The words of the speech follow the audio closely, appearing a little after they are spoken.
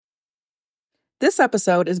This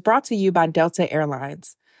episode is brought to you by Delta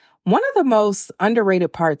Airlines. One of the most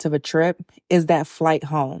underrated parts of a trip is that flight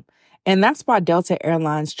home. And that's why Delta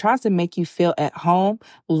Airlines tries to make you feel at home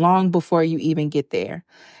long before you even get there.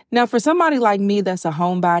 Now, for somebody like me that's a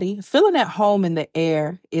homebody, feeling at home in the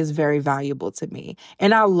air is very valuable to me.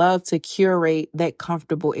 And I love to curate that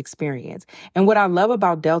comfortable experience. And what I love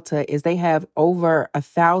about Delta is they have over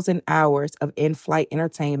 1,000 hours of in-flight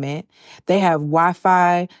entertainment. They have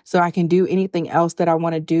Wi-Fi, so I can do anything else that I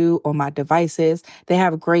want to do on my devices. They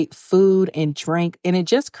have great food and drink, and it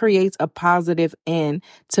just creates a positive end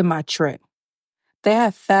to my trip. They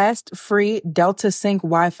have fast, free Delta Sync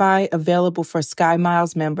Wi-Fi available for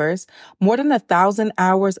SkyMiles members, more than 1,000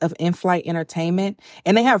 hours of in-flight entertainment,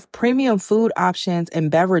 and they have premium food options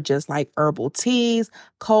and beverages like herbal teas,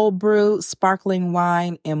 cold brew, sparkling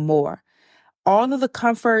wine, and more. All of the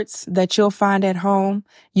comforts that you'll find at home,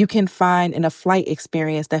 you can find in a flight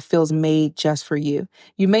experience that feels made just for you.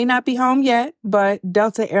 You may not be home yet, but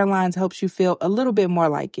Delta Airlines helps you feel a little bit more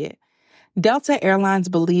like it. Delta Airlines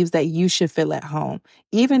believes that you should feel at home,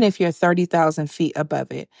 even if you're 30,000 feet above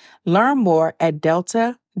it. Learn more at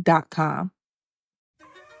delta.com.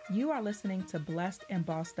 You are listening to Blessed and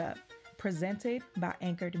Bossed Up, presented by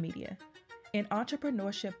Anchored Media, an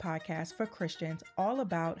entrepreneurship podcast for Christians all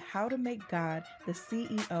about how to make God the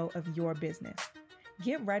CEO of your business.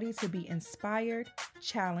 Get ready to be inspired,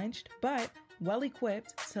 challenged, but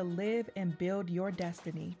well-equipped to live and build your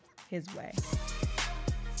destiny His way.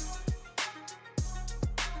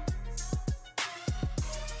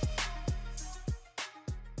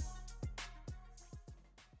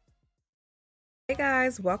 Hey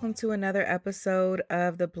guys, welcome to another episode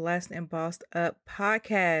of the Blessed and Bossed Up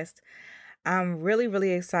podcast. I'm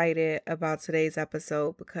really excited about today's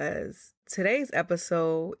episode because today's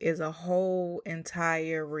episode is a whole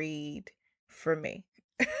entire read for me.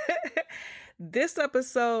 This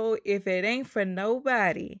episode, if it ain't for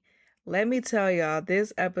nobody, let me tell y'all,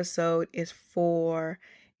 this episode is for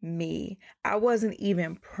me. I wasn't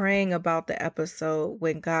even praying about the episode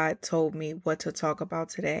when God told me what to talk about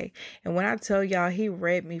today. And when I tell y'all He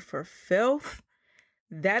read me for filth,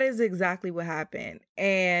 that is exactly what happened.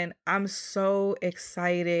 And I'm so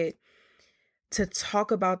excited to talk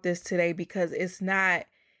about this today because it's not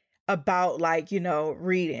about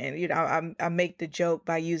reading. I make the joke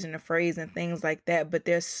by using the phrase and things like that, but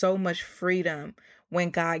there's so much freedom when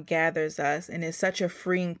God gathers us, and it's such a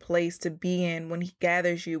freeing place to be in when He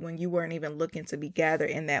gathers you when you weren't even looking to be gathered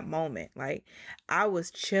in that moment. Like I was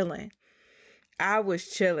chilling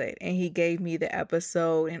and He gave me the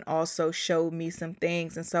episode and also showed me some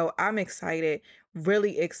things. And so I'm excited,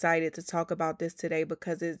 really excited to talk about this today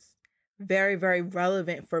because it's very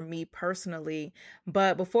relevant for me personally.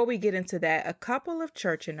 But before we get into that, a couple of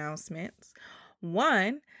church announcements.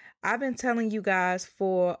 One, I've been telling you guys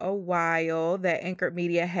for a while that Anchored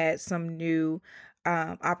Media had some new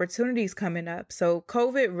opportunities coming up. So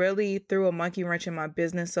COVID really threw a monkey wrench in my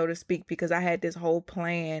business, so to speak, because I had this whole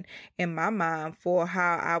plan in my mind for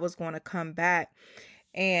how I was going to come back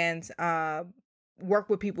and work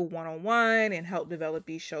with people one-on-one and help develop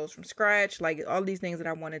these shows from scratch, like all these things that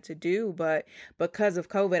I wanted to do. But because of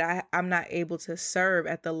COVID, I'm not able to serve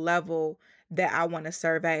at the level that I want to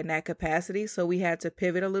serve at in that capacity. So we had to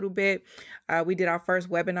pivot a little bit. We did our first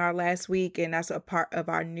webinar last week, and that's a part of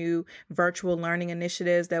our new virtual learning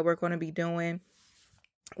initiatives that we're going to be doing,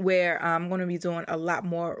 where I'm going to be doing a lot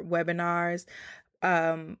more webinars,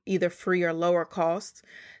 either free or lower cost,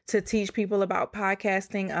 to teach people about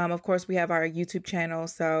podcasting. Of course, we have our YouTube channel.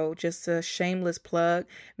 So just a shameless plug.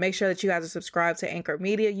 Make sure that you guys are subscribed to Anchored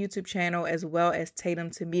Media YouTube channel as well as Tatum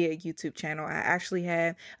to Mia YouTube channel. I actually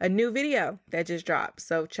have a new video that just dropped.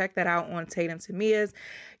 So check that out on Tatum to Mia's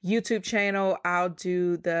YouTube channel. I'll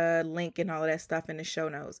do the link and all of that stuff in the show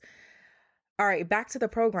notes. All right, back to the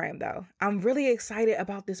program though. I'm really excited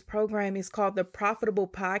about this program. It's called the Profitable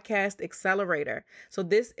Podcast Accelerator. So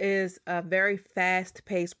this is a very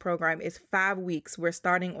fast-paced program. It's 5 weeks. We're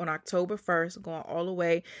starting on October 1st, going all the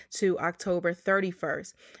way to October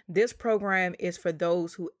 31st. This program is for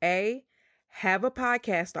those who have a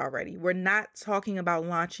podcast already. We're not talking about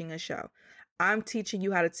launching a show. I'm teaching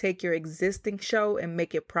you how to take your existing show and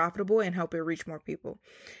make it profitable and help it reach more people.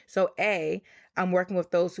 So I'm working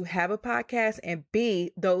with those who have a podcast, and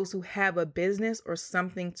B, those who have a business or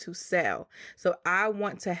something to sell. So I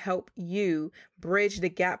want to help you bridge the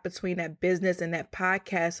gap between that business and that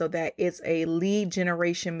podcast so that it's a lead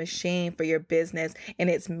generation machine for your business and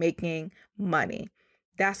it's making money.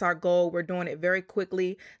 That's our goal. We're doing it very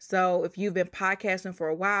quickly. So if you've been podcasting for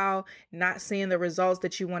a while, not seeing the results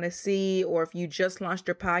that you want to see, or if you just launched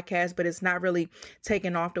your podcast, but it's not really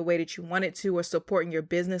taking off the way that you want it to, or supporting your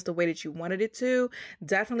business the way that you wanted it to,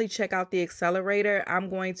 definitely check out the accelerator. I'm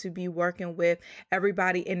going to be working with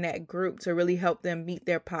everybody in that group to really help them meet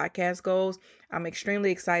their podcast goals. I'm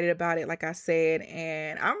extremely excited about it, like I said,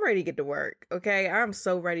 and I'm ready to get to work. Okay. I'm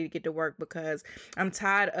so ready to get to work because I'm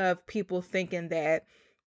tired of people thinking that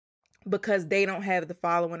because they don't have the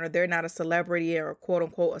following or they're not a celebrity or quote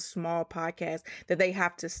unquote a small podcast that they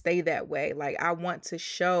have to stay that way. Like, I want to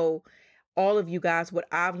show all of you guys what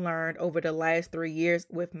I've learned over the last 3 years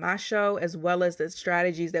with my show, as well as the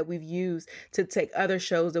strategies that we've used to take other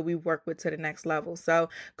shows that we work with to the next level. So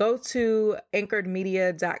go to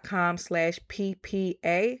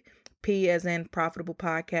anchoredmedia.com/PPA. P as in Profitable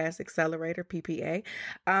Podcast Accelerator, PPA.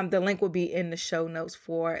 The link will be in the show notes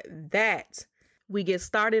for that. We get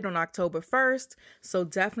started on October 1st, so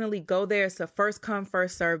definitely go there. It's a first come,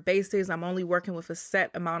 first serve basis. I'm only working with a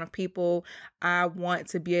set amount of people. I want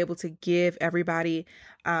to be able to give everybody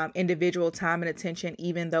individual time and attention,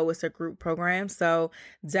 even though it's a group program. So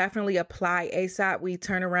definitely apply ASAP. We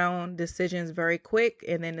turn around decisions very quick,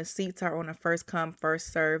 and then the seats are on a first come,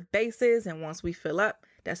 first serve basis. And once we fill up,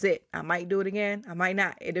 that's it. I might do it again. I might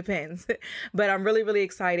not. It depends. But I'm really, really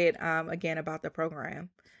excited again about the program.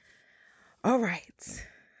 All right,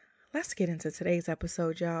 let's get into today's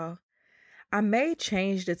episode, y'all. I may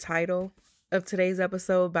change the title of today's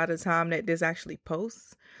episode by the time that this actually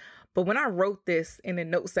posts. But when I wrote this in the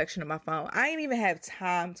notes section of my phone, I ain't even have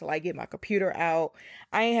time to get my computer out.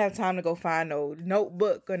 I ain't have time to go find no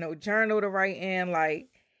notebook or no journal to write in.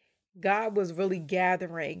 God was really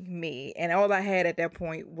gathering me. And all I had at that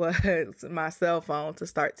point was my cell phone to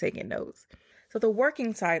start taking notes. So the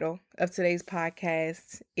working title of today's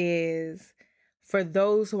podcast is For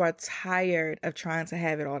Those Who Are Tired of Trying to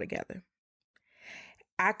Have It All Together.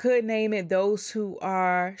 I could name it Those Who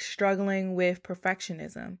Are Struggling with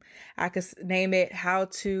Perfectionism. I could name it How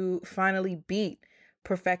to Finally Beat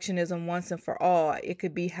Perfectionism Once and For All. It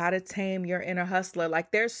could be How to Tame Your Inner Hustler.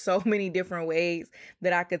 There's so many different ways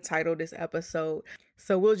that I could title this episode.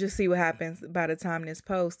 So we'll just see what happens by the time this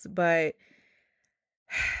posts. But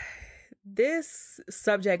this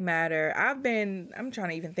subject matter, I'm trying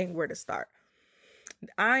to even think where to start.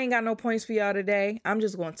 I ain't got no points for y'all today. I'm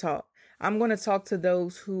just going to talk. I'm going to talk to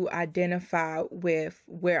those who identify with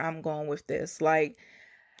where I'm going with this.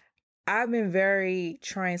 I've been very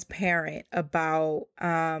transparent about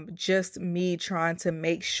just me trying to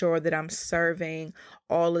make sure that I'm serving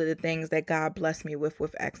all of the things that God blessed me with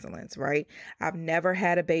excellence, right? I've never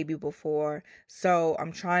had a baby before, so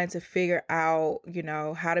I'm trying to figure out,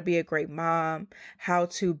 how to be a great mom, how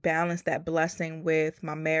to balance that blessing with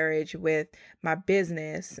my marriage, with my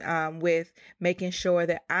business, with making sure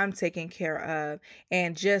that I'm taken care of,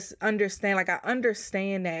 and just understand, I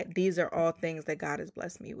understand that these are all things that God has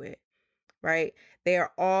blessed me with. Right? They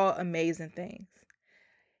are all amazing things.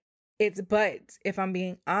 But if I'm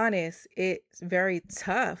being honest, it's very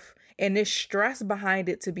tough. And this stress behind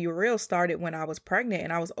it, to be real, started when I was pregnant,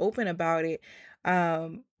 and I was open about it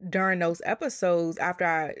during those episodes after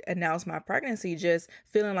I announced my pregnancy, just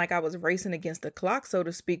feeling like I was racing against the clock, so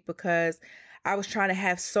to speak, because I was trying to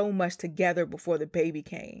have so much together before the baby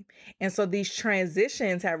came. And so these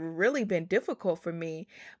transitions have really been difficult for me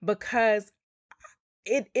because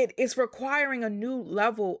it's requiring a new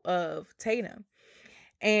level of Tatum.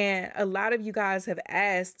 And a lot of you guys have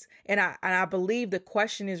asked, and I believe the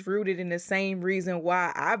question is rooted in the same reason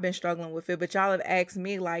why I've been struggling with it, but y'all have asked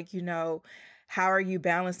me how are you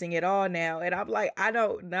balancing it all now? And I'm like, I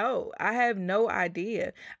don't know. I have no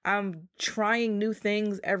idea. I'm trying new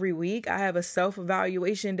things every week. I have a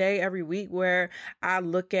self-evaluation day every week where I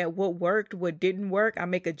look at what worked, what didn't work. I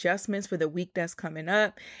make adjustments for the week that's coming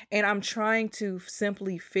up, and I'm trying to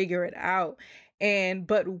simply figure it out.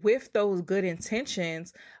 But with those good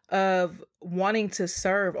intentions of wanting to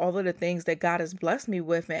serve all of the things that God has blessed me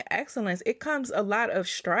with and excellence, it comes a lot of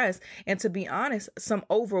stress and, to be honest, some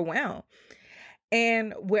overwhelm.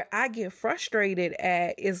 And where I get frustrated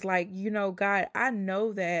at is God, I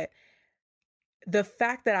know that the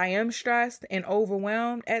fact that I am stressed and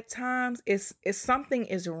overwhelmed at times is something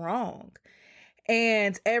is wrong.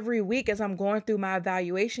 And every week as I'm going through my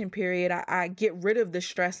evaluation period, I get rid of the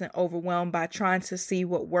stress and overwhelm by trying to see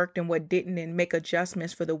what worked and what didn't and make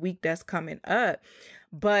adjustments for the week that's coming up.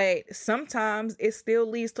 but sometimes it still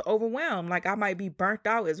leads to overwhelm. Like I might be burnt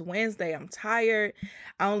out. It's Wednesday. I'm tired.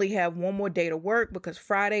 I only have one more day to work because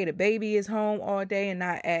Friday the baby is home all day and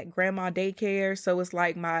not at grandma daycare. So it's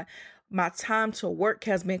like my time to work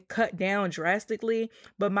has been cut down drastically,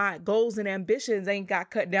 but my goals and ambitions ain't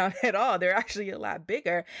got cut down at all. They're actually a lot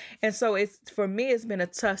bigger. And so for me, it's been a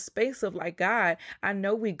tough space of like, God, I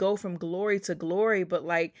know we go from glory to glory, but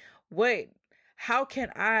like, how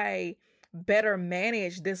can I better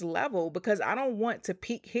manage this level? Because I don't want to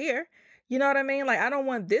peak here. You know what I mean? Like, I don't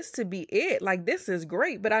want this to be it. Like, this is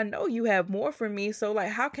great, but I know you have more for me. So like,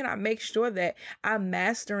 how can I make sure that I'm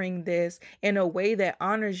mastering this in a way that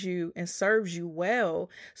honors you and serves you well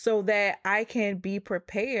so that I can be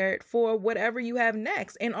prepared for whatever you have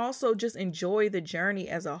next and also just enjoy the journey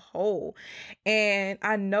as a whole. And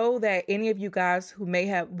I know that any of you guys who may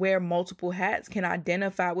have wear multiple hats can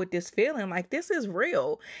identify with this feeling. Like, this is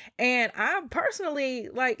real. And I'm personally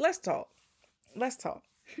like, let's talk.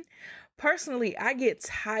 Personally, I get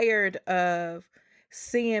tired of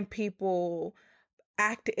seeing people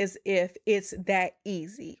act as if it's that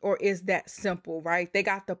easy or is that simple, right? They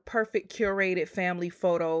got the perfect curated family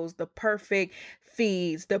photos, the perfect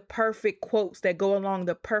feeds, the perfect quotes that go along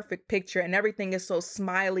the perfect picture, and everything is so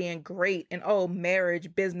smiley and great. And oh,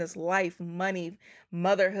 marriage, business, life, money,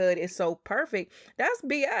 motherhood is so perfect. That's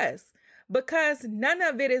BS. Because none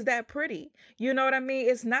of it is that pretty. You know what I mean?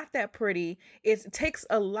 It's not that pretty. It takes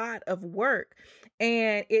a lot of work,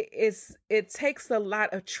 and it takes a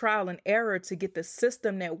lot of trial and error to get the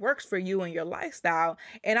system that works for you and your lifestyle.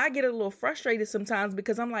 And I get a little frustrated sometimes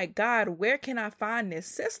because I'm like, God, where can I find this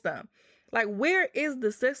system? Like, where is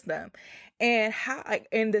the system? And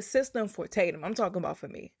and the system for Tatum, I'm talking about for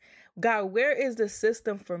me. God, where is the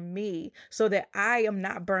system for me so that I am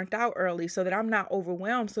not burnt out early, so that I'm not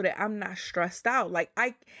overwhelmed, so that I'm not stressed out? Like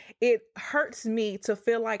it hurts me to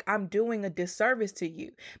feel like I'm doing a disservice to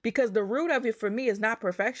you, because the root of it for me is not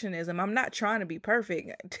perfectionism. I'm not trying to be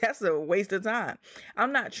perfect. That's a waste of time.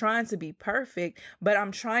 I'm not trying to be perfect, but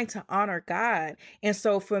I'm trying to honor God. And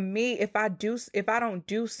so for me, if I don't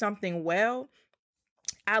do something well,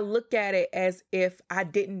 I look at it as if I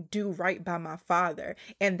didn't do right by my father,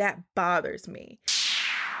 and that bothers me.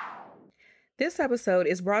 This episode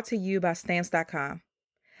is brought to you by Stamps.com.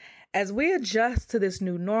 As we adjust to this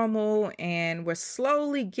new normal and we're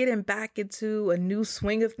slowly getting back into a new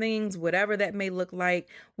swing of things, whatever that may look like,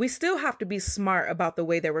 we still have to be smart about the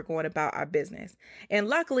way that we're going about our business. And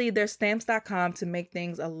luckily, there's Stamps.com to make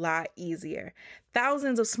things a lot easier.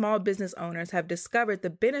 Thousands of small business owners have discovered the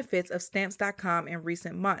benefits of Stamps.com in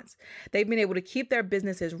recent months. They've been able to keep their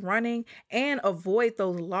businesses running and avoid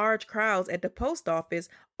those large crowds at the post office,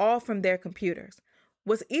 all from their computers.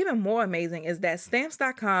 What's even more amazing is that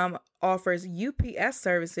Stamps.com offers UPS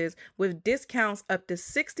services with discounts up to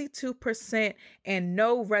 62% and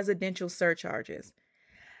no residential surcharges.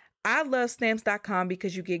 I love Stamps.com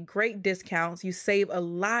because you get great discounts, you save a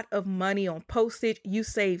lot of money on postage, you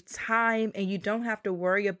save time, and you don't have to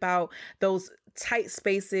worry about those tight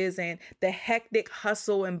spaces and the hectic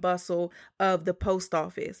hustle and bustle of the post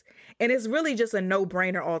office. And it's really just a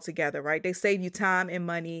no-brainer altogether, right? They save you time and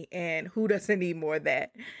money, and who doesn't need more of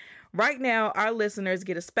that? Right now, our listeners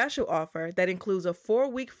get a special offer that includes a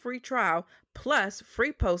 4-week free trial plus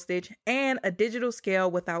free postage and a digital scale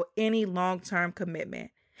without any long-term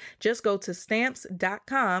commitment. Just go to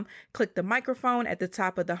Stamps.com, click the microphone at the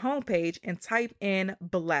top of the homepage, and type in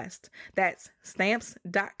BLESSED. That's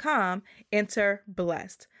Stamps.com, enter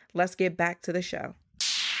BLESSED. Let's get back to the show.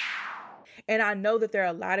 And I know that there are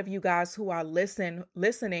a lot of you guys who are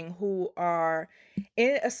listening who are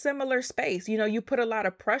in a similar space. You know, you put a lot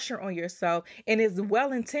of pressure on yourself, and it's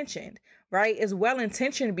well-intentioned, right? It's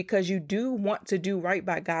well-intentioned because you do want to do right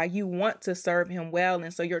by God. You want to serve him well.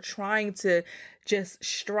 And so you're trying to just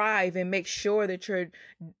strive and make sure that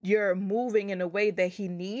you're moving in a way that he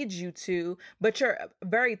needs you to, but you're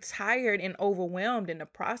very tired and overwhelmed in the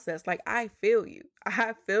process. Like, I feel you.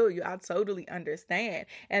 I totally understand.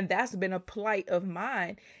 And that's been a plight of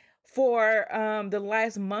mine for the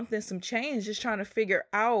last month and some change, just trying to figure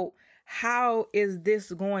out, how is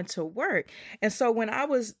this going to work? And so when I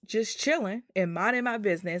was just chilling and minding my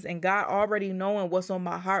business and God already knowing what's on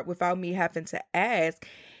my heart without me having to ask,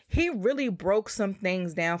 he really broke some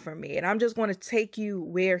things down for me. And I'm just going to take you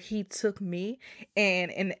where he took me,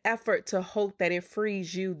 and in an effort to hope that it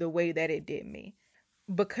frees you the way that it did me.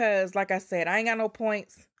 Because like I said, I ain't got no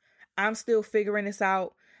points. I'm still figuring this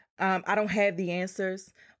out. I don't have the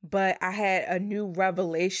answers, but I had a new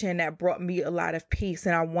revelation that brought me a lot of peace,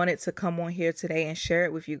 and I wanted to come on here today and share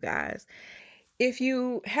it with you guys. If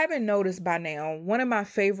you haven't noticed by now, one of my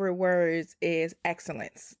favorite words is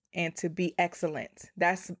excellence and to be excellent.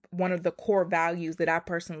 That's one of the core values that I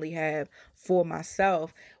personally have for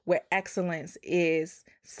myself, where excellence is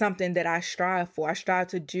something that I strive for. I strive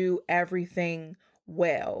to do everything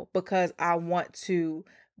well because I want to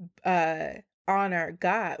uh, honor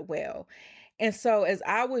God well. And so as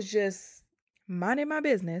I was just minding my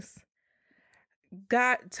business,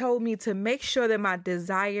 God told me to make sure that my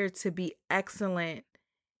desire to be excellent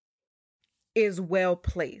is well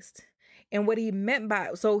placed. And what he meant by,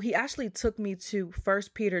 so he actually took me to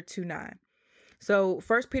 1 Peter 2:9. So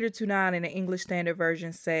 1 Peter 2:9 in the English Standard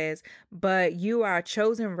Version says, "But you are a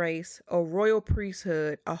chosen race, a royal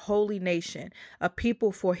priesthood, a holy nation, a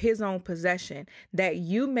people for his own possession, that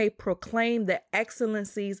you may proclaim the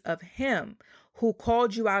excellencies of him who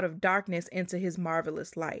called you out of darkness into his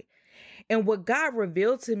marvelous light." And what God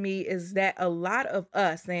revealed to me is that a lot of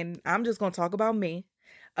us, and I'm just going to talk about me,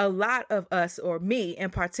 a lot of us, or me in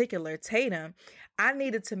particular, Tatum, I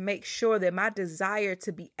needed to make sure that my desire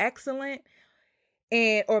to be excellent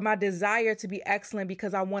or my desire to be excellent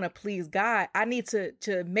because I want to please God, I need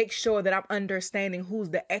to make sure that I'm understanding who's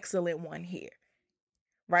the excellent one here,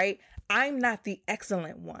 right? I'm not the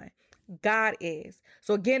excellent one. God is.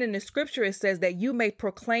 So again, in the scripture, it says that you may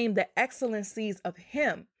proclaim the excellencies of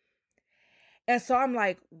him. And so I'm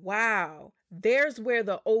like, wow, there's where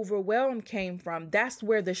the overwhelm came from. That's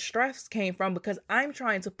where the stress came from, because I'm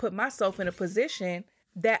trying to put myself in a position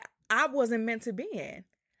that I wasn't meant to be in.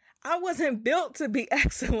 I wasn't built to be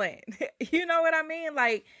excellent. You know what I mean?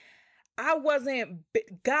 Like,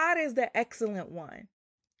 God is the excellent one.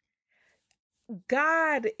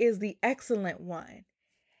 God is the excellent one.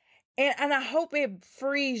 And I hope it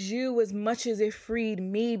frees you as much as it freed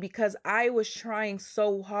me, because I was trying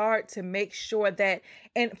so hard to make sure that,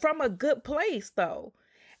 and from a good place though.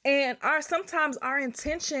 And sometimes our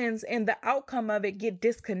intentions and the outcome of it get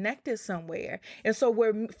disconnected somewhere. And so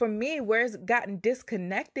for me, where it's gotten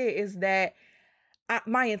disconnected is that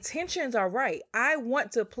my intentions are right. I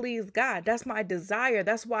want to please God. That's my desire.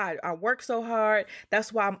 That's why I work so hard.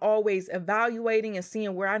 That's why I'm always evaluating and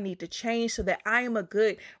seeing where I need to change, so that I am a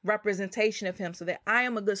good representation of him, so that I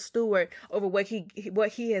am a good steward over what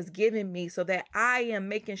he has given me, so that I am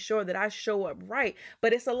making sure that I show up right.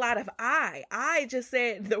 But it's a lot of I just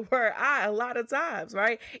said the word I a lot of times,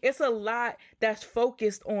 right? It's a lot that's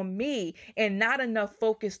focused on me and not enough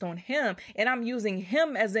focused on him. And I'm using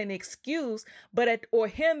him as an excuse, or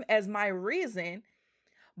him as my reason,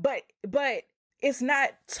 but it's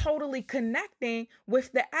not totally connecting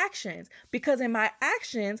with the actions, because in my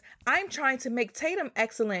actions, I'm trying to make Tatum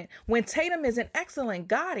excellent when Tatum isn't excellent.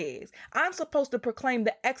 God is. I'm supposed to proclaim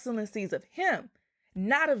the excellencies of him,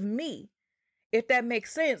 not of me, if that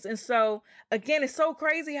makes sense. And so again, it's so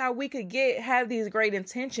crazy how we could have these great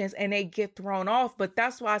intentions and they get thrown off. But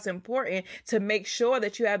that's why it's important to make sure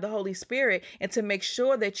that you have the Holy Spirit, and to make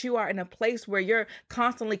sure that you are in a place where you're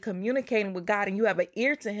constantly communicating with God and you have an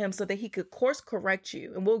ear to him, so that he could course correct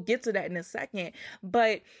you. And we'll get to that in a second.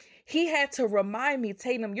 But he had to remind me,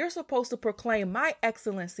 Tatum, you're supposed to proclaim my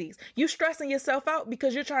excellencies. You stressing yourself out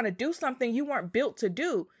because you're trying to do something you weren't built to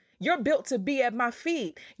do. You're built to be at my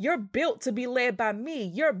feet. You're built to be led by me.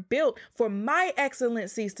 You're built for my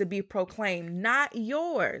excellencies to be proclaimed, not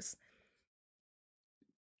yours.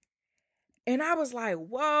 And I was like,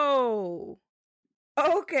 whoa,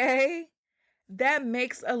 okay. That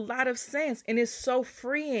makes a lot of sense. And it's so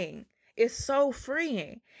freeing. It's so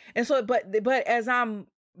freeing. And so, but as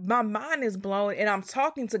my mind is blown and I'm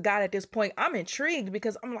talking to God at this point, I'm intrigued,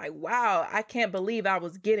 because I'm like, wow, I can't believe I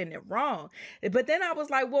was getting it wrong. But then I was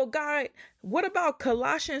like, well, God, what about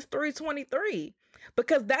Colossians 3:23?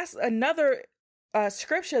 Because that's another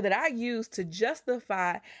scripture that I used to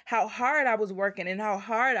justify how hard I was working and how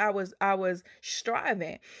hard I was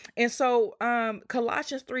striving. And so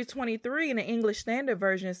Colossians 3:23 in the English Standard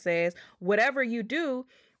Version says, whatever you do,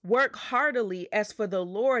 work heartily as for the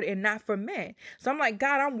Lord and not for men. So I'm like,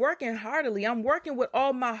 God, I'm working heartily. I'm working with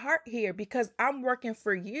all my heart here, because I'm working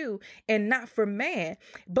for you and not for man.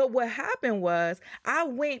 But what happened was I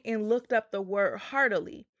went and looked up the word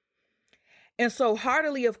heartily. And so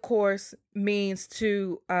heartily, of course, means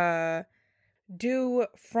to do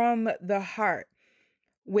from the heart,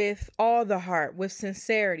 with all the heart, with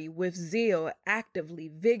sincerity, with zeal, actively,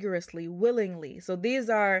 vigorously, willingly. So these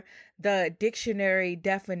are the dictionary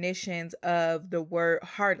definitions of the word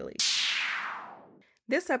heartily.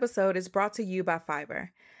 This episode is brought to you by Fiverr.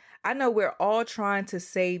 I know we're all trying to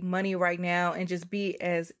save money right now and just be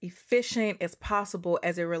as efficient as possible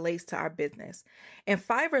as it relates to our business. And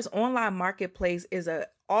Fiverr's online marketplace is an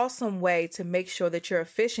awesome way to make sure that you're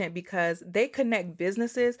efficient because they connect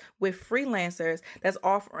businesses with freelancers that's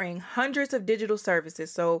offering hundreds of digital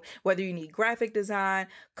services. So whether you need graphic design,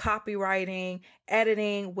 copywriting,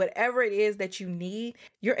 editing, whatever it is that you need,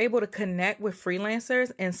 you're able to connect with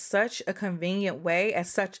freelancers in such a convenient way at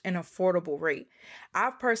such an affordable rate.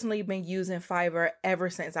 I've personally been using Fiverr ever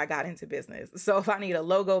since I got into business. So if I need a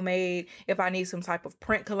logo made, if I need some type of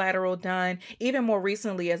print collateral done, even more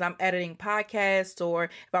recently as I'm editing podcasts or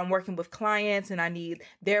if I'm working with clients and I need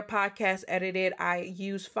their podcast edited, I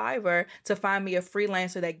use Fiverr to find me a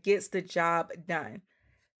freelancer that gets the job done.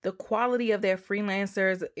 The quality of their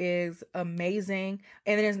freelancers is amazing.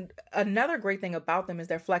 And then another great thing about them is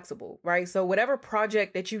they're flexible, right? So whatever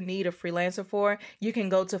project that you need a freelancer for, you can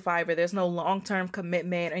go to Fiverr. There's no long-term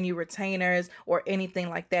commitment, any retainers or anything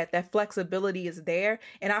like that. That flexibility is there.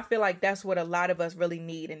 And I feel like that's what a lot of us really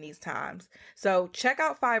need in these times. So check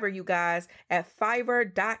out Fiverr, you guys, at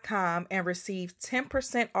fiverr.com and receive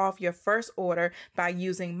 10% off your first order by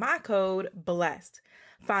using my code BLESSED.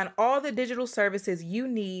 Find all the digital services you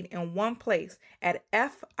need in one place at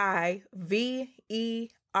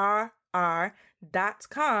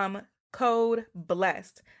fiverr.com, code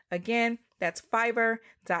BLESSED. Again, that's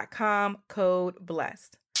fiverr.com, code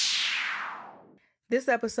BLESSED. This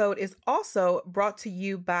episode is also brought to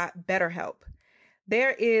you by BetterHelp.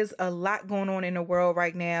 There is a lot going on in the world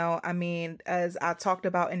right now. I mean, as I talked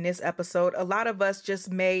about in this episode, a lot of us just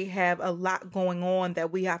may have a lot going on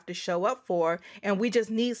that we have to show up for, and we just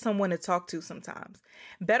need someone to talk to sometimes.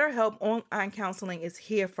 BetterHelp Online Counseling is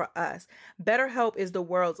here for us. BetterHelp is the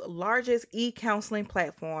world's largest e-counseling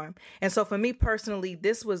platform. And so for me personally,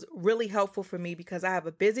 this was really helpful for me because I have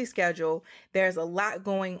a busy schedule. There's a lot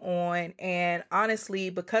going on. And honestly,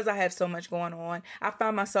 because I have so much going on, I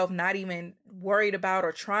found myself not even worried about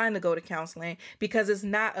or trying to go to counseling because it's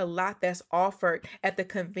not a lot that's offered at the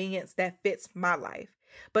convenience that fits my life.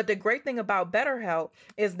 But the great thing about BetterHelp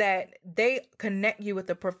is that they connect you with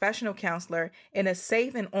a professional counselor in a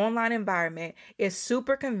safe and online environment. It's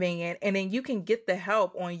super convenient, and then you can get the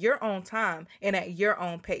help on your own time and at your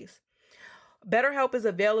own pace. BetterHelp is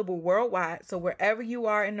available worldwide, so wherever you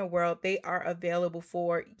are in the world, they are available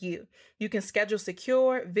for you. You can schedule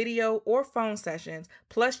secure video or phone sessions,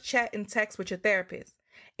 plus chat and text with your therapist.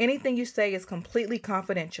 Anything you say is completely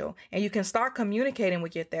confidential, and you can start communicating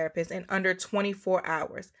with your therapist in under 24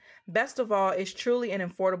 hours. Best of all, it's truly an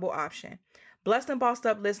affordable option. Blessed and Bossed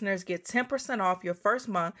Up listeners get 10% off your first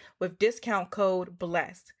month with discount code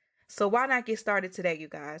BLESSED. So why not get started today, you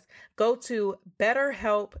guys? Go to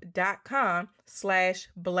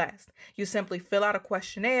betterhelp.com/blessed. You simply fill out a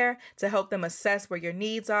questionnaire to help them assess where your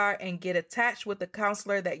needs are and get attached with a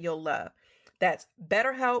counselor that you'll love. That's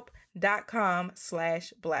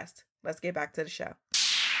betterhelp.com/blessed. Let's get back to the show.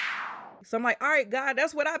 So I'm like, all right, God,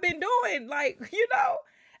 that's what I've been doing.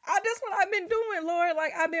 That's what I've been doing, Lord.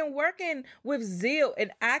 I've been working with zeal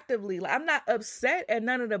and actively. I'm not upset at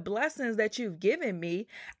none of the blessings that you've given me.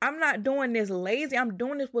 I'm not doing this lazy. I'm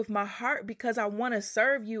doing this with my heart because I want to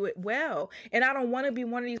serve you well. And I don't want to be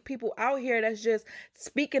one of these people out here that's just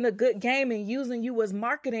speaking a good game and using you as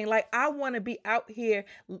marketing. I want to be out here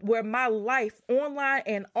where my life, online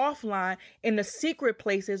and offline, in the secret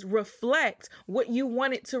places, reflects what you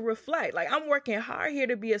want it to reflect. I'm working hard here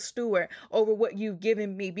to be a steward over what you've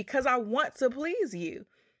given me, because I want to please you.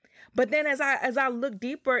 But then as I look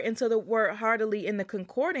deeper into the word heartily in the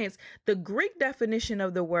concordance, the Greek definition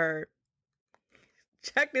of the word,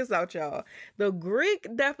 check this out, y'all. The Greek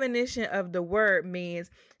definition of the word means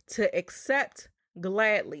to accept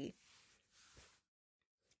gladly.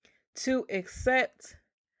 To accept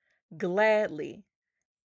gladly.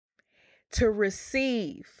 To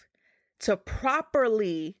receive. To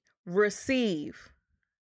properly receive.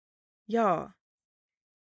 Y'all,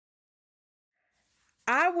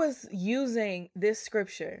 I was using this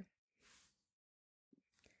scripture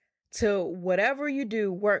to whatever you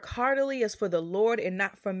do, work heartily as for the Lord and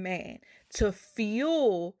not for man, to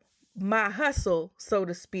fuel my hustle, so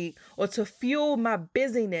to speak, or to fuel my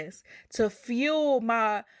busyness, to fuel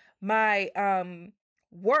my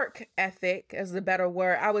work ethic is the better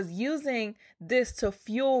word. I was using this to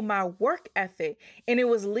fuel my work ethic, and it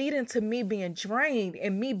was leading to me being drained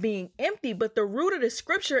and me being empty. But the root of the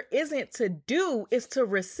scripture isn't to do, it's to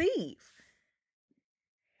receive.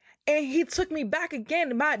 And he took me back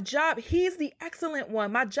again. My job, he's the excellent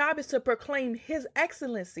one. My job is to proclaim his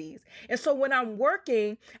excellencies. And so when I'm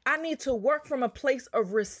working, I need to work from a place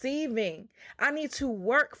of receiving. I need to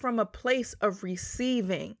work from a place of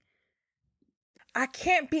receiving. I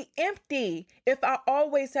can't be empty if I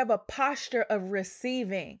always have a posture of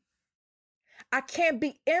receiving. I can't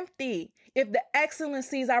be empty if the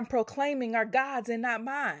excellencies I'm proclaiming are God's and not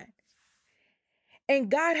mine? And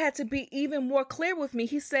God had to be even more clear with me.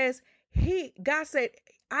 God said,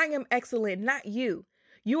 I am excellent, not you.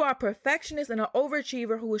 You are a perfectionist and an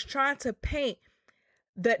overachiever who is trying to paint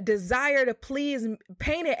it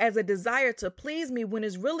as a desire to please me when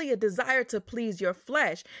it's really a desire to please your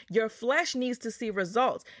flesh. Your flesh needs to see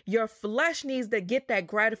results. Your flesh needs to get that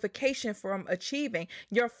gratification from achieving.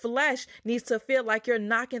 Your flesh needs to feel like you're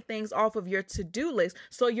knocking things off of your to-do list.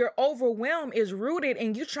 So your overwhelm is rooted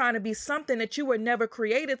in you trying to be something that you were never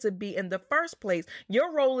created to be in the first place.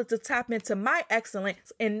 Your role is to tap into my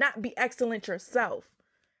excellence and not be excellent yourself.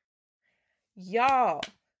 Y'all,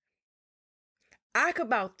 I could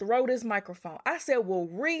about throw this microphone. I said, well,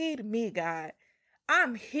 read me, God.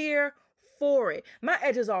 I'm here for it. My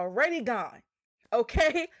edge is already gone.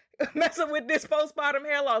 Okay? Messing with this postpartum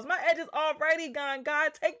hair loss. My edge is already gone.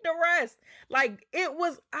 God, take the rest.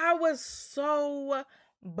 I was so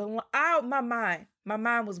out my mind. My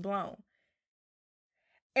mind was blown.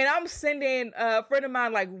 And I'm sending a friend of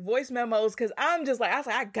mine voice memos because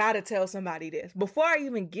I gotta tell somebody this before I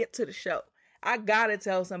even get to the show. I gotta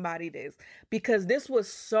tell somebody this because this was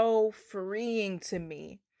so freeing to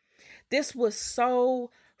me. This was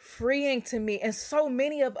so freeing to me. And so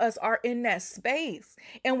many of us are in that space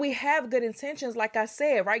and we have good intentions. Like I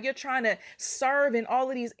said, right? You're trying to serve in all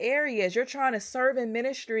of these areas. You're trying to serve in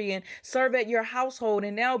ministry and serve at your household.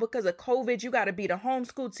 And now because of COVID, you got to be the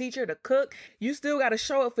homeschool teacher, the cook. You still got to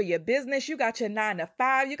show up for your business. You got your 9 to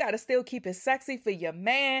 5. You got to still keep it sexy for your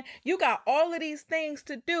man. You got all of these things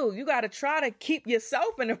to do. You got to try to keep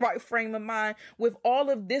yourself in the right frame of mind with all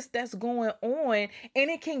of this that's going on. And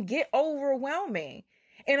it can get overwhelming.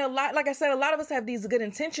 And like I said, a lot of us have these good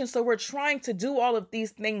intentions. So we're trying to do all of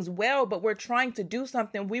these things well, but we're trying to do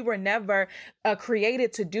something we were never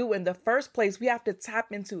created to do in the first place. We have to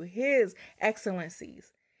tap into his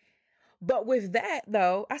excellencies. But with that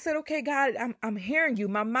though, I said, okay, God, I'm hearing you.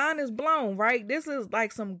 My mind is blown, right? This is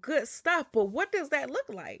like some good stuff, but what does that look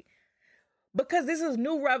like? Because this is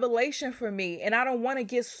new revelation for me. And I don't want to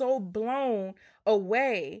get so blown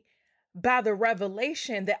away by the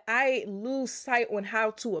revelation that I lose sight on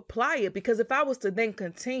how to apply it. Because if I was to then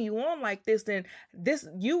continue on like this, then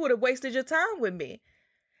you would have wasted your time with me.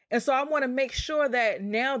 And so I want to make sure that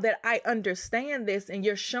now that I understand this and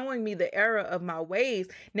you're showing me the error of my ways,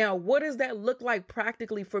 now what does that look like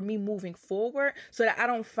practically for me moving forward so that I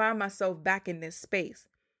don't find myself back in this space?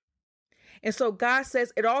 And so God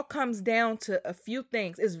says it all comes down to a few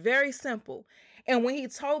things. It's very simple. And when he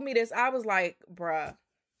told me this, I was like, bruh,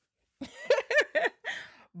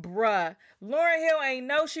 Lauryn Hill ain't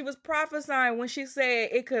know she was prophesying when she said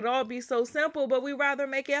it could all be so simple, but we rather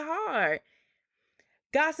make it hard.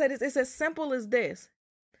 God said it's as simple as this.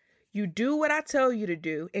 You do what I tell you to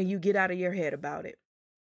do and you get out of your head about it.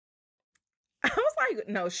 I was like,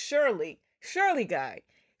 no, surely, God,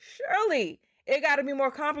 surely it got to be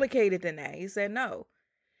more complicated than that. He said, no,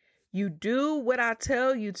 you do what I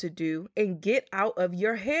tell you to do and get out of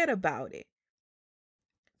your head about it.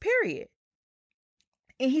 Period.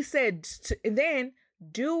 And he said, then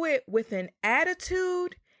do it with an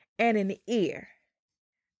attitude and an ear.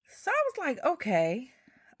 So I was like, okay,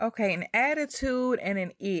 an attitude and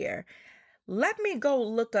an ear. Let me go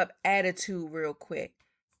look up attitude real quick.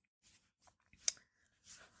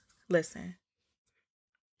 Listen,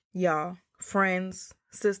 y'all, friends,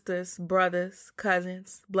 sisters, brothers,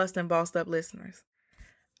 cousins, blessed and bossed up listeners.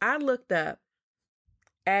 I looked up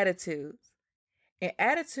attitudes. And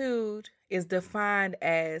attitude is defined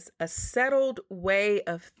as a settled way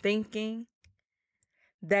of thinking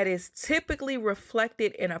that is typically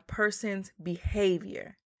reflected in a person's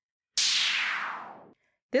behavior.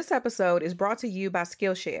 This episode is brought to you by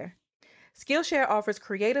Skillshare. Skillshare offers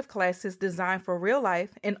creative classes designed for real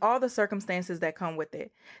life and all the circumstances that come with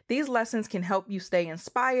it. These lessons can help you stay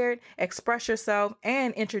inspired, express yourself,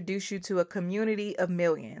 and introduce you to a community of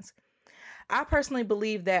millions. I personally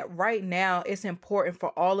believe that right now it's important for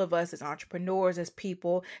all of us as entrepreneurs, as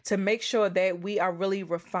people, to make sure that we are really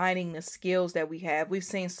refining the skills that we have. We've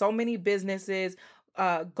seen so many businesses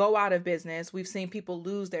go out of business. We've seen people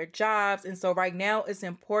lose their jobs. And so right now it's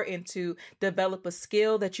important to develop a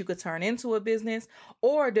skill that you could turn into a business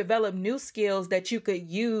or develop new skills that you could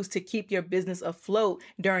use to keep your business afloat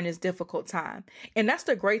during this difficult time. And that's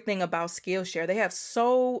the great thing about Skillshare. They have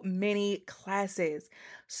so many classes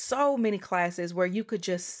where you could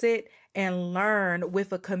just sit and learn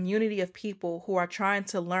with a community of people who are trying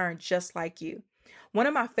to learn just like you. One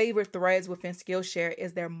of my favorite threads within Skillshare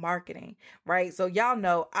is their marketing, right? So y'all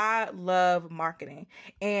know I love marketing,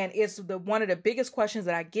 and it's one of the biggest questions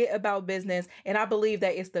that I get about business. And I believe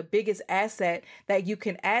that it's the biggest asset that you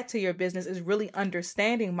can add to your business is really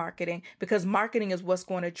understanding marketing, because marketing is what's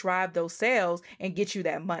going to drive those sales and get you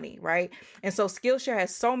that money, right? And so Skillshare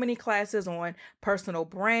has so many classes on personal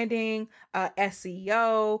branding,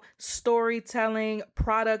 SEO, storytelling,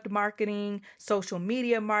 product marketing, social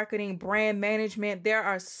media marketing, brand management. There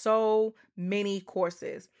are so many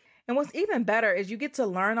courses. And what's even better is you get to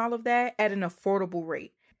learn all of that at an affordable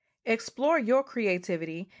rate. Explore your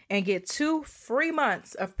creativity and get 2 free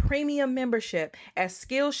months of premium membership at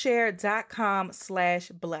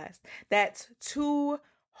Skillshare.com/blessed. That's 2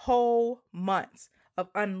 whole months of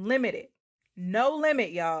unlimited, no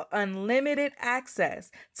limit, y'all, unlimited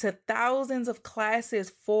access to thousands of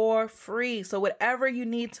classes for free. So whatever you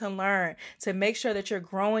need to learn to make sure that you're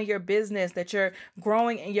growing your business, that you're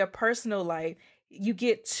growing in your personal life, you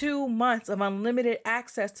get 2 months of unlimited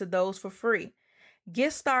access to those for free.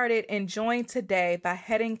 Get started and join today by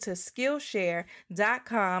heading to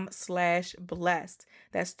Skillshare.com/blessed.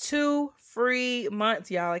 That's 2 free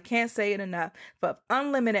months, y'all. I can't say it enough. For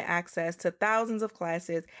unlimited access to thousands of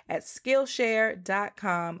classes at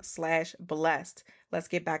Skillshare.com/blessed. Let's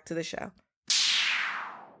get back to the show.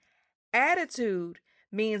 Attitude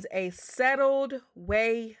means a settled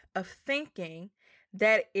way of thinking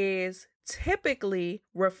that is typically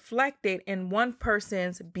reflected in one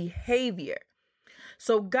person's behavior.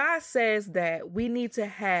 So God says that we need to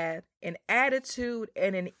have an attitude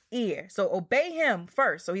and an ear. So obey him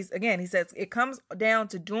first. So he says it comes down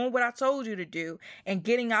to doing what I told you to do and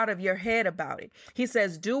getting out of your head about it. He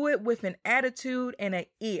says, do it with an attitude and an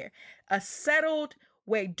ear, a settled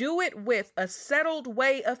way. Do it with a settled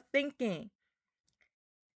way of thinking.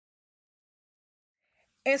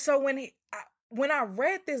 And so when I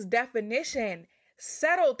read this definition,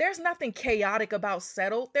 settled, there's nothing chaotic about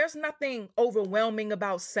settled. There's nothing overwhelming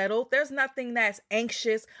about settled. There's nothing that's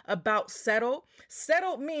anxious about settled.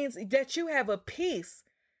 Settled means that you have a peace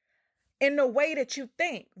in the way that you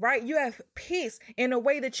think, right? You have peace in the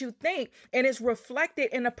way that you think, and it's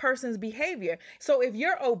reflected in a person's behavior. So if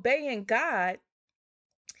you're obeying God,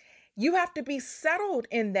 you have to be settled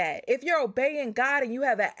in that. If you're obeying God and you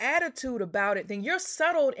have an attitude about it, then you're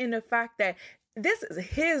settled in the fact that this is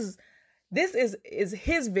his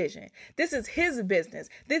vision. This is his business.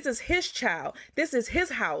 This is his child. This is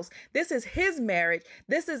his house. This is his marriage.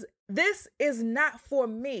 This is not for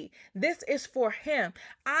me. This is for him.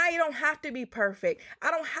 I don't have to be perfect.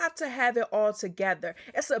 I don't have to have it all together.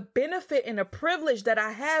 It's a benefit and a privilege that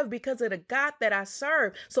I have because of the God that I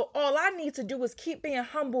serve. So all I need to do is keep being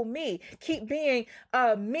humble me. Keep being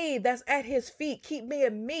me that's at his feet. Keep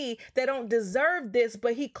being me that don't deserve this,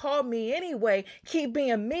 but he called me anyway. Keep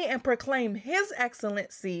being me and proclaim his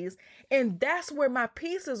excellencies. And that's where my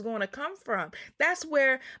peace is going to come from. That's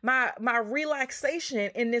where my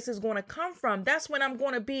relaxation in this is going to come from. That's when I'm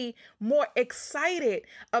going to be more excited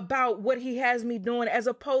about what he has me doing, as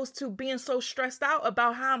opposed to being so stressed out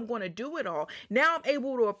about how I'm going to do it all. Now I'm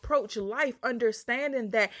able to approach life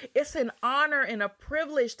understanding that it's an honor and a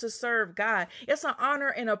privilege to serve God. It's an honor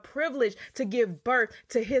and a privilege to give birth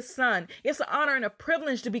to his son. It's an honor and a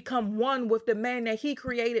privilege to become one with the man that he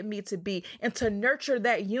created me to be and to nurture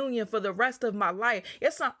that union for the rest of my life.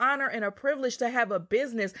 It's an honor and a privilege to have a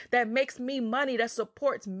business that makes me money, that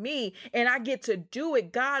supports me, and I get to do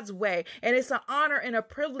it God's way. And it's an honor and a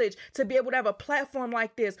privilege to be able to have a platform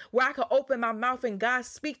like this where I can open my mouth and God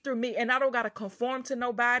speak through me, and I don't got to conform to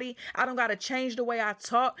nobody. I don't got to change the way I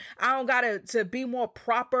talk. I don't got to be more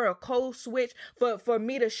proper or code switch for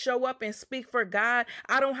me to show up and speak for God.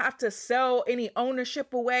 I don't have to sell any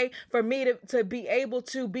ownership away for me to be able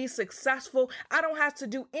to be successful. I don't have to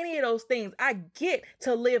do any of those things. I get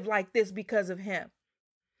to live like this because of him.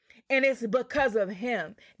 And it's because of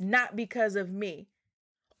him, not because of me.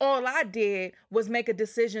 All I did was make a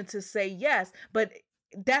decision to say yes, but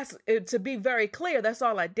that's, to be very clear, that's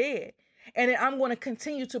all I did. And I'm going to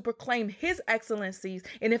continue to proclaim his excellencies.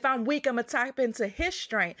 And if I'm weak, I'm going to tap into his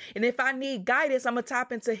strength. And if I need guidance, I'm going to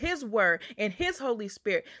tap into his word and his Holy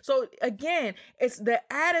Spirit. So again, it's the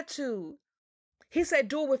attitude. He said,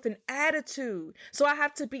 do it with an attitude. So I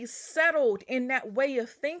have to be settled in that way of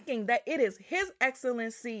thinking that it is his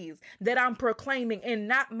excellencies that I'm proclaiming and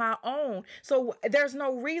not my own. So there's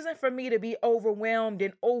no reason for me to be overwhelmed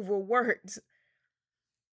and overworked,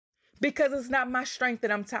 because it's not my strength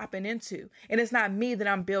that I'm tapping into. And it's not me that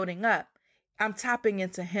I'm building up. I'm tapping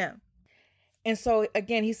into him. And so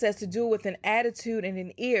again, he says to do it with an attitude and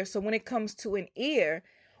an ear. So when it comes to an ear,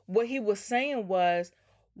 what he was saying was,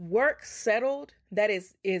 work settled, that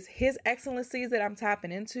is his excellencies that I'm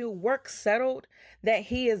tapping into, work settled, that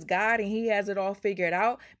he is God and he has it all figured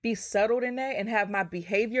out, be settled in that and have my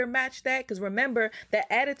behavior match that. Because remember,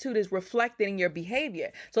 that attitude is reflected in your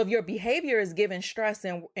behavior. So if your behavior is giving stress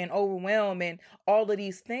and overwhelm and all of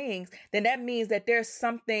these things, then that means that there's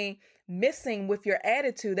something missing with your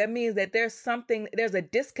attitude. That means that there's a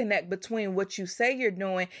disconnect between what you say you're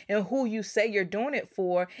doing and who you say you're doing it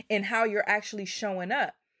for and how you're actually showing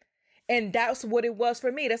up. And that's what it was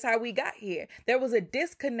for me. That's how we got here. There was a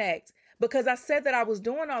disconnect because I said that I was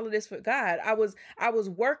doing all of this for God. I was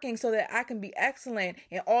working so that I can be excellent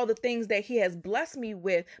in all the things that he has blessed me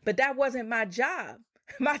with, but that wasn't my job.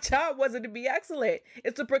 My job wasn't to be excellent.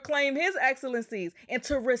 It's to proclaim his excellencies and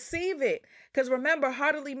to receive it. Because remember,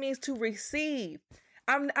 heartily means to receive.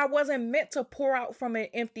 I wasn't meant to pour out from an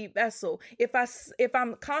empty vessel. If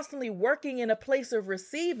I'm constantly working in a place of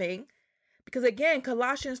receiving, because again,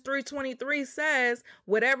 Colossians 3:23 says,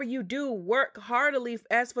 whatever you do, work heartily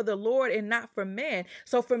as for the Lord and not for men.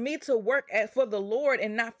 So for me to work for the Lord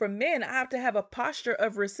and not for men, I have to have a posture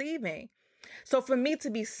of receiving. So for me to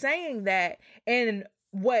be saying that, and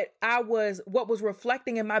what was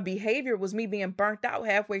reflecting in my behavior was me being burnt out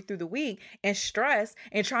halfway through the week and stressed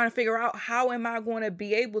and trying to figure out how am I going to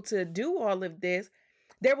be able to do all of this.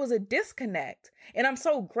 There was a disconnect. And I'm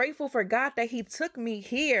so grateful for God that he took me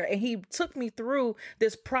here and he took me through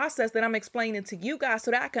this process that I'm explaining to you guys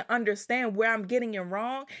so that I can understand where I'm getting it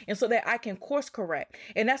wrong and so that I can course correct.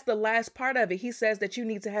 And that's the last part of it. He says that you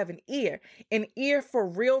need to have an ear for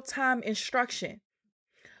real-time instruction.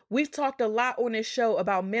 We've talked a lot on this show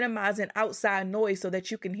about minimizing outside noise so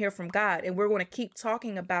that you can hear from God. And we're going to keep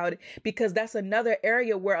talking about it because that's another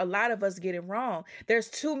area where a lot of us get it wrong. There's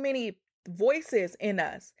too many voices in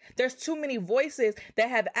us. There's too many voices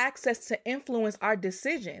that have access to influence our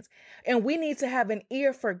decisions. And we need to have an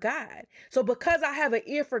ear for God. So because I have an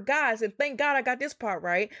ear for God, and thank God I got this part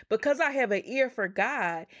right, because I have an ear for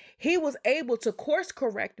God, he was able to course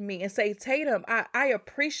correct me and say, Tatum, I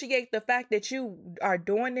appreciate the fact that you are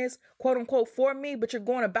doing this, quote unquote, for me, but you're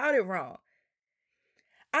going about it wrong.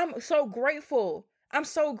 I'm so grateful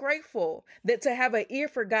that to have an ear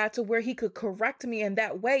for God to where he could correct me in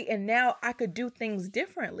that way. And now I could do things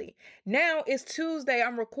differently. Now it's Tuesday.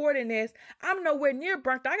 I'm recording this. I'm nowhere near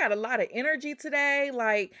burnt. I got a lot of energy today.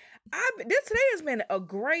 Today has been a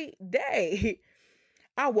great day.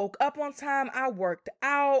 I woke up on time. I worked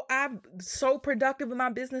out. I'm so productive in my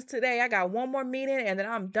business today. I got one more meeting and then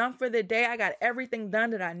I'm done for the day. I got everything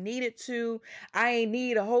done that I needed to. I ain't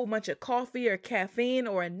need a whole bunch of coffee or caffeine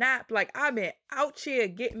or a nap. I've been out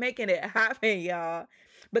here making it happen, y'all.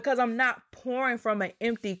 Because I'm not pouring from an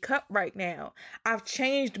empty cup right now. I've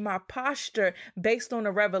changed my posture based on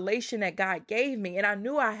the revelation that God gave me. And I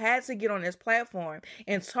knew I had to get on this platform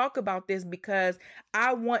and talk about this because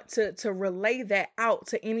I want to relay that out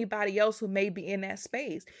to anybody else who may be in that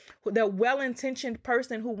space. The well-intentioned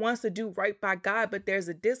person who wants to do right by God, but there's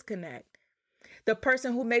a disconnect. The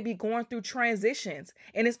person who may be going through transitions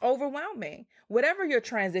and it's overwhelming. Whatever your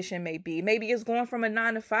transition may be, maybe it's going from a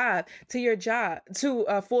 9-to-5 to your job, to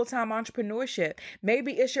a full-time entrepreneurship.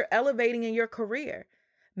 Maybe it's you're elevating in your career.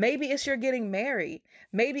 Maybe it's you're getting married.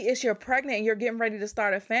 Maybe it's you're pregnant and you're getting ready to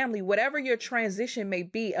start a family. Whatever your transition may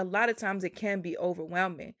be, a lot of times it can be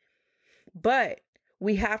overwhelming. But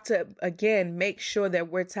we have to, again, make sure that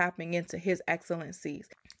we're tapping into his excellencies.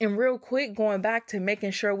 And real quick, going back to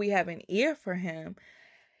making sure we have an ear for him.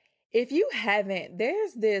 If you haven't,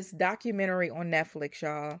 there's this documentary on Netflix,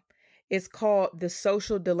 y'all. It's called The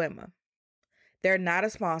Social Dilemma. They're not a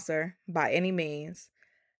sponsor by any means.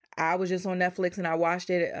 I was just on Netflix and I watched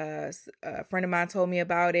it. A friend of mine told me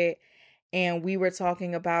about it and we were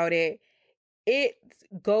talking about it.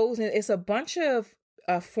 It's a bunch of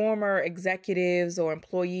former executives or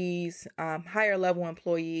employees, higher level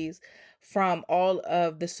employees from all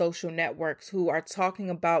of the social networks who are talking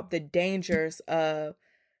about the dangers of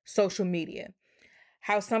social media.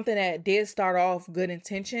 How something that did start off good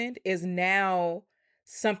intentioned is now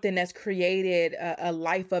something that's created a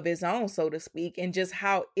life of its own, so to speak, and just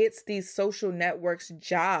how it's these social networks'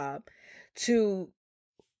 job to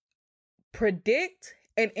predict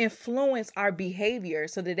and influence our behavior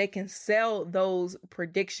so that they can sell those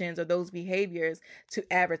predictions or those behaviors to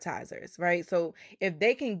advertisers, right? So if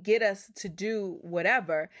they can get us to do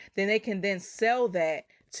whatever, then they can then sell that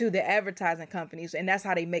to the advertising companies. And that's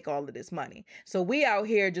how they make all of this money. So we out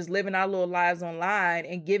here just living our little lives online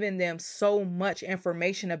and giving them so much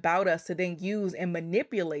information about us to then use and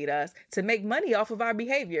manipulate us to make money off of our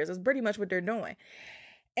behaviors. That's pretty much what they're doing.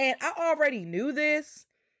 And I already knew this,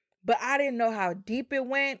 but I didn't know how deep it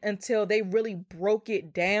went until they really broke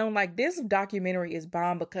it down. Like, this documentary is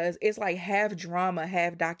bomb because it's like half drama,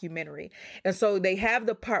 half documentary. And so they have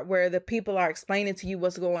the part where the people are explaining to you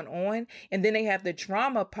what's going on, and then they have the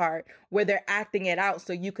drama part where they're acting it out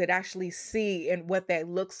so you could actually see and what that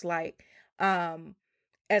looks like,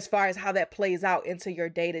 as far as how that plays out into your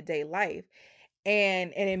day-to-day life.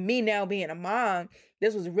 And in me now being a mom,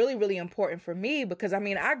 this was really, really important for me because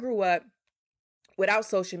I grew up without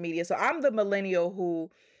social media. So I'm the millennial who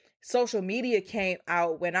social media came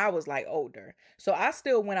out when I was like older. So I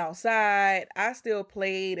still went outside, I still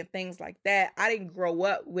played and things like that. I didn't grow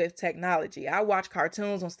up with technology. I watched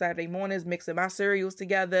cartoons on Saturday mornings, mixing my cereals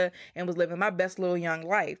together, and was living my best little young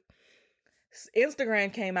life.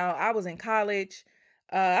 Instagram came out. I was in college.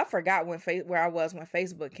 I forgot where I was when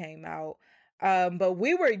Facebook came out. But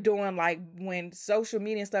we were doing, like, when social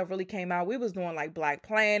media and stuff really came out, we was doing like Black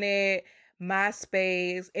Planet,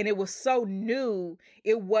 MySpace, and it was so new.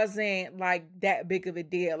 It wasn't like that big of a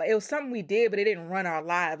deal. Like, it was something we did, but it didn't run our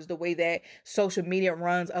lives the way that social media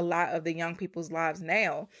runs a lot of the young people's lives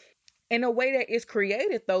now. In a way that is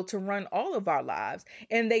created, though, to run all of our lives.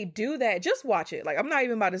 And they do that. Just watch it. Like, I'm not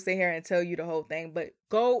even about to sit here and tell you the whole thing, but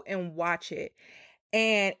go and watch it.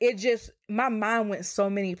 And it just, my mind went so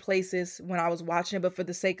many places when I was watching it, but for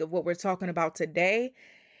the sake of what we're talking about today,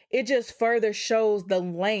 it just further shows the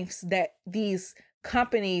lengths that these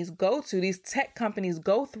companies go to, these tech companies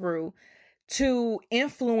go through to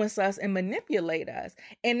influence us and manipulate us.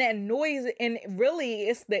 And that noise, and really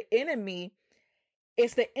it's the enemy.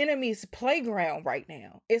 It's the enemy's playground right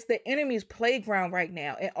now. It's the enemy's playground right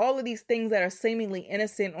now. And all of these things that are seemingly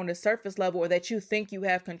innocent on the surface level, or that you think you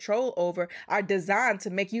have control over, are designed to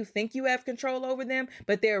make you think you have control over them,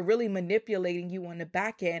 but they're really manipulating you on the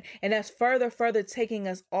back end. And that's further taking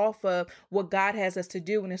us off of what God has us to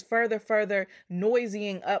do. And it's further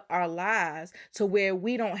noising up our lives to where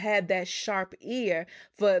we don't have that sharp ear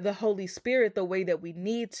for the Holy Spirit the way that we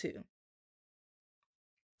need to.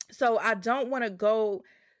 So I don't want to go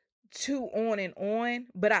too on,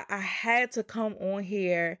 but I had to come on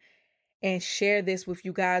here and share this with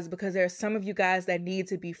you guys because there are some of you guys that need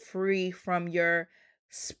to be free from your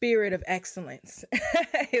spirit of excellence,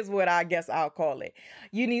 is what I guess I'll call it.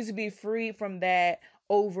 You need to be free from that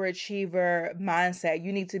overachiever mindset.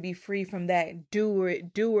 You need to be free from that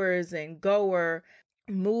doers and goer,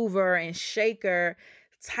 mover and shaker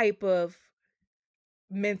type of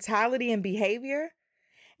mentality and behavior,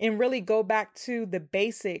 and really go back to the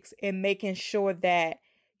basics and making sure that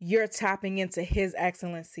you're tapping into his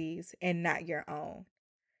excellencies and not your own.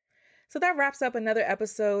 So that wraps up another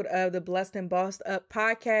episode of the Blessed and Bossed Up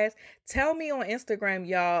podcast. Tell me on Instagram,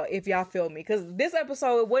 y'all, if y'all feel me. Because this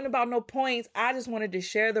episode wasn't about no points. I just wanted to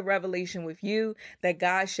share the revelation with you that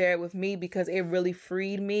God shared with me because it really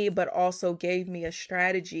freed me, but also gave me a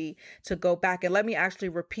strategy to go back. And let me actually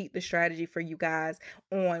repeat the strategy for you guys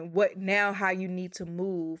on how you need to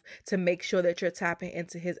move to make sure that you're tapping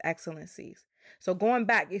into his excellencies. So going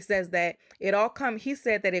back, it says that he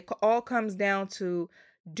said that it all comes down to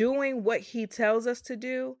doing what he tells us to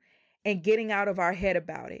do and getting out of our head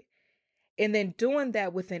about it. And then doing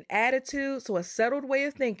that with an attitude, so a settled way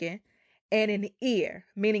of thinking, and an ear,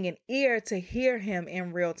 meaning an ear to hear him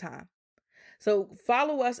in real time. So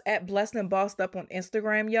follow us at Blessed and Bossed Up on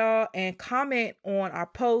Instagram, y'all, and comment on our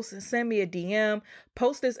posts and send me a DM.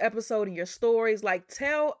 Post this episode in your stories. Like,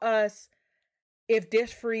 tell us if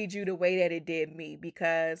this freed you the way that it did me,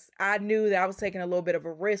 because I knew that I was taking a little bit of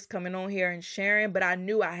a risk coming on here and sharing, but I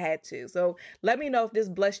knew I had to. So let me know if this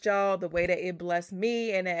blessed y'all the way that it blessed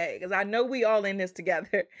me, and because I know we all in this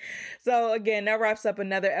together. So again, that wraps up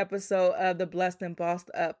another episode of the Blessed and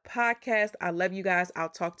Bossed Up podcast. I love you guys. I'll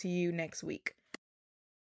talk to you next week.